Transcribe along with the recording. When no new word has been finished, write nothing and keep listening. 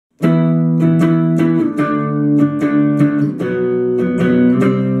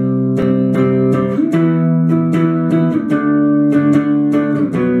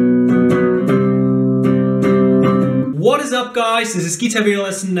guys, this is guitar video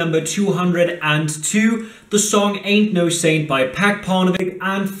lesson number 202. The song Ain't No Saint by Parnevik,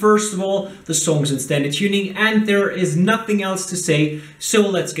 and first of all, the song's in standard tuning and there is nothing else to say, so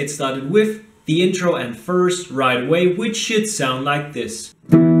let's get started with the intro and first right away, which should sound like this.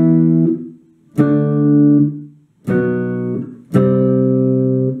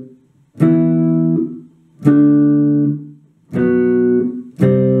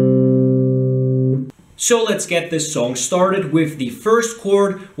 So let's get this song started with the first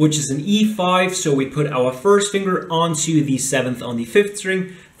chord, which is an E5. So we put our first finger onto the 7th on the 5th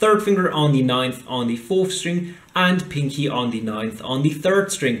string, third finger on the 9th on the 4th string, and pinky on the 9th on the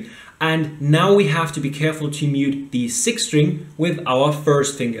 3rd string. And now we have to be careful to mute the 6th string with our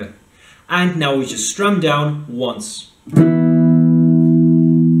first finger. And now we just strum down once.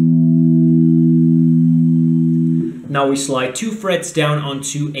 Now we slide 2 frets down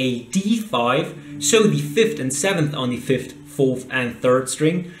onto a D5. So the 5th and 7th on the 5th, 4th and 3rd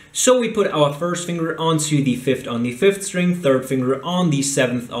string. So we put our first finger onto the 5th on the 5th string, third finger on the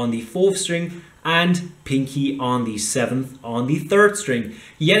 7th on the 4th string, and pinky on the 7th on the 3rd string.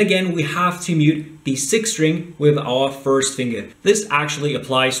 Yet again, we have to mute the 6th string with our first finger. This actually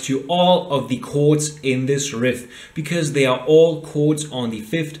applies to all of the chords in this riff, because they are all chords on the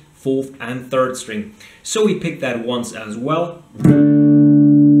 5th, 4th and 3rd string. So we pick that once as well.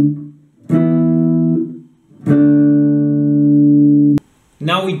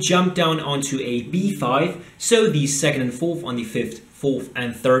 Now we jump down onto a B5, so the 2nd and 4th on the 5th, 4th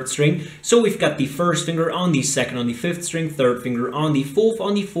and 3rd string. So we've got the first finger on the 2nd on the 5th string, third finger on the 4th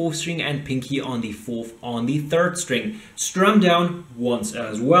on the 4th string, and pinky on the 4th on the 3rd string. Strum down once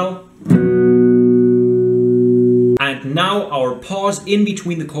as well. And now our pause in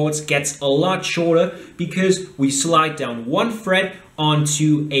between the chords gets a lot shorter because we slide down 1 fret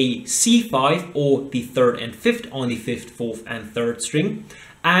onto a C5, or the 3rd and 5th on the 5th, 4th and 3rd string,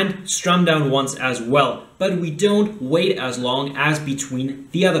 and strum down once as well. But we don't wait as long as between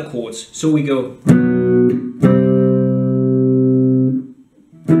the other chords. So we go.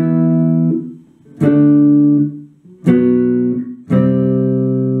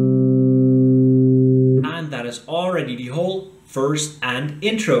 And that is already the whole verse and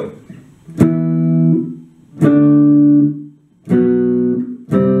intro.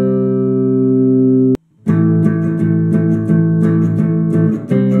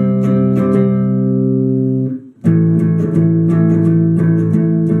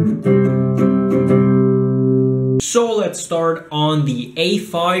 So let's start on the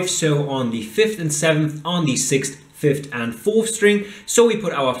A5, so on the 5th and 7th, on the 6th, 5th and 4th string. So we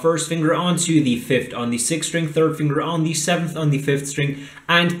put our first finger onto the 5th on the 6th string, third finger on the 7th on the 5th string,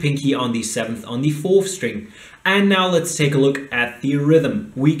 and pinky on the 7th on the 4th string. And now let's take a look at the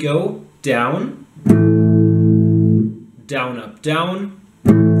rhythm. We go down, down, up, down,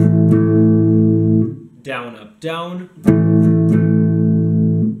 down, up, down,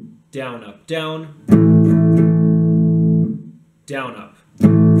 down, up, down, down, up.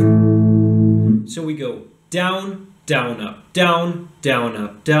 So we go down, down, up, down, down,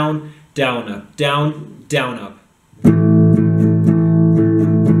 up, down, down, up, down, down, up.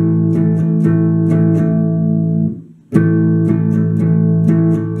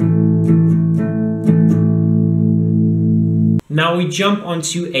 Now we jump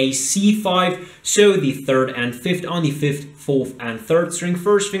onto a C5, so the 3rd and 5th on the 5th, 4th and 3rd string,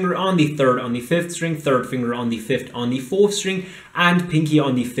 first finger on the 3rd on the 5th string, third finger on the 5th on the 4th string, and pinky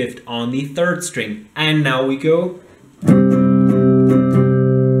on the 5th on the 3rd string. And now we go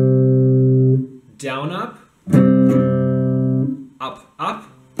down, up, up, up,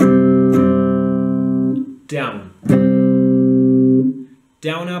 down,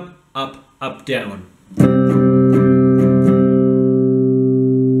 down, up, up, down.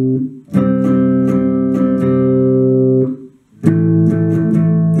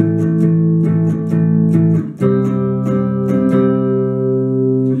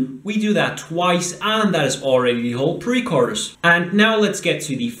 We do that twice and that is already the whole pre-chorus. And now let's get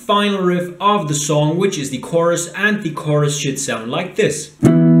to the final riff of the song, which is the chorus, and the chorus should sound like this.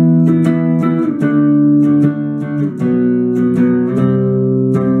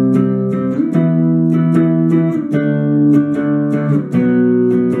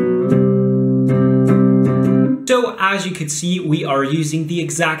 So as you can see, we are using the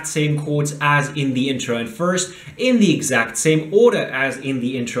exact same chords as in the intro and first, in the exact same order as in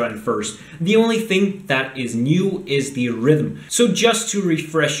the intro and first. The only thing that is new is the rhythm. So just to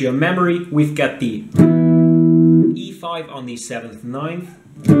refresh your memory, we've got the E5 on the 7th, 9th,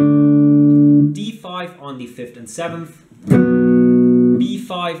 D5 on the 5th and 7th,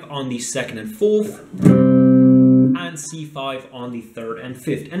 B5 on the 2nd and 4th, and C5 on the 3rd and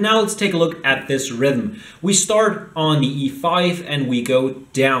 5th. And now let's take a look at this rhythm. We start on the E5 and we go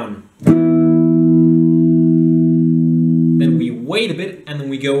down. Then we wait a bit and then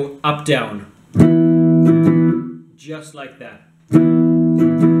we go up, down. Just like that. Then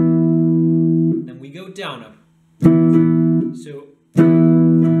we go down, up. So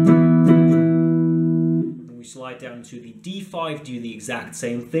we slide down to the D5, do the exact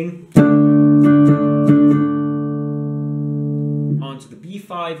same thing. Onto the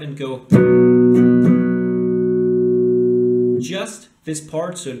B5 and go just this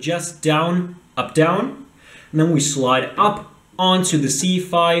part, so just down, up, down. And then we slide up onto the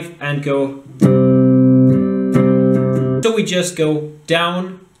C5 and go. So we just go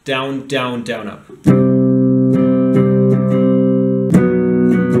down, down, down, down, up.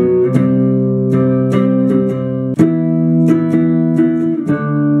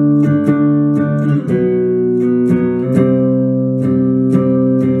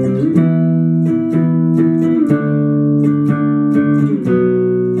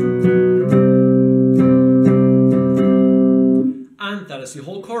 And that is the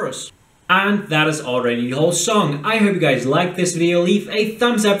whole chorus. And that is already the whole song. I hope you guys liked this video. Leave a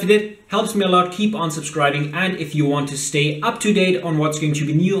thumbs up if you did. Helps me a lot. Keep on subscribing. And if you want to stay up to date on what's going to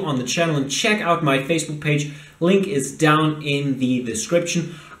be new on the channel and check out my Facebook page, link is down in the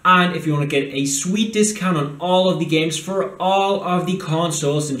description. And if you want to get a sweet discount on all of the games for all of the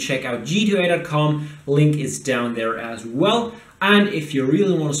consoles, then check out g2a.com. Link is down there as well. And if you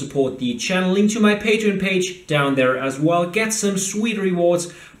really want to support the channel, link to my Patreon page down there as well. Get some sweet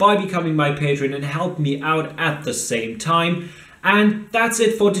rewards by becoming my patron and help me out at the same time. And that's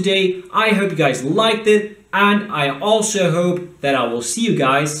it for today. I hope you guys liked it. And I also hope that I will see you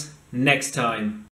guys next time.